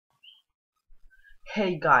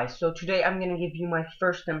Hey guys, so today I'm gonna give you my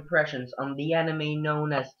first impressions on the anime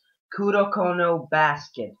known as Kuroko no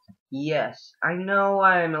Basket. Yes, I know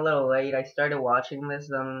I'm a little late. I started watching this,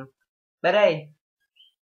 but hey,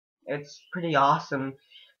 it's pretty awesome.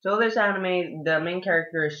 So this anime, the main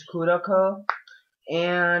character is Kuroko,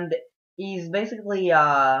 and he's basically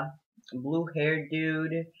a blue-haired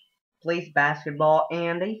dude, plays basketball,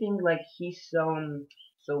 and they think like he's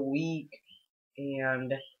so weak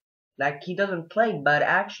and like he doesn't play, but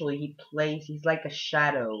actually he plays. He's like a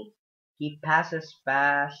shadow. He passes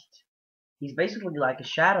fast. He's basically like a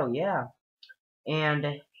shadow, yeah. And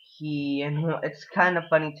it's kind of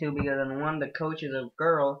funny too because one the coach is a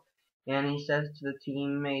girl, and he says to the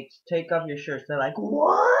teammates, "Take off your shirts." They're like,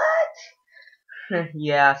 "What?"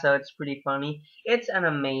 Yeah, so it's pretty funny. It's an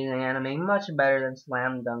amazing anime, much better than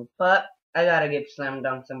Slam Dunk, but I gotta give Slam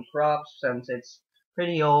Dunk some props since it's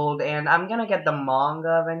pretty old, and I'm gonna get the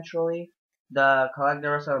manga eventually, collect the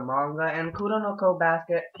rest of the manga, and Kuronoko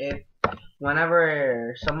Basket, if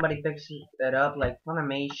whenever somebody picks it up, like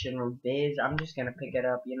Funimation or Viz, I'm just gonna pick it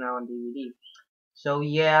up, on DVD. So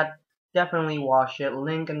yeah, definitely watch it,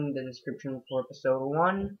 link in the description for episode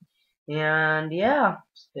 1, and yeah,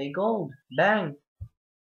 stay gold, bang!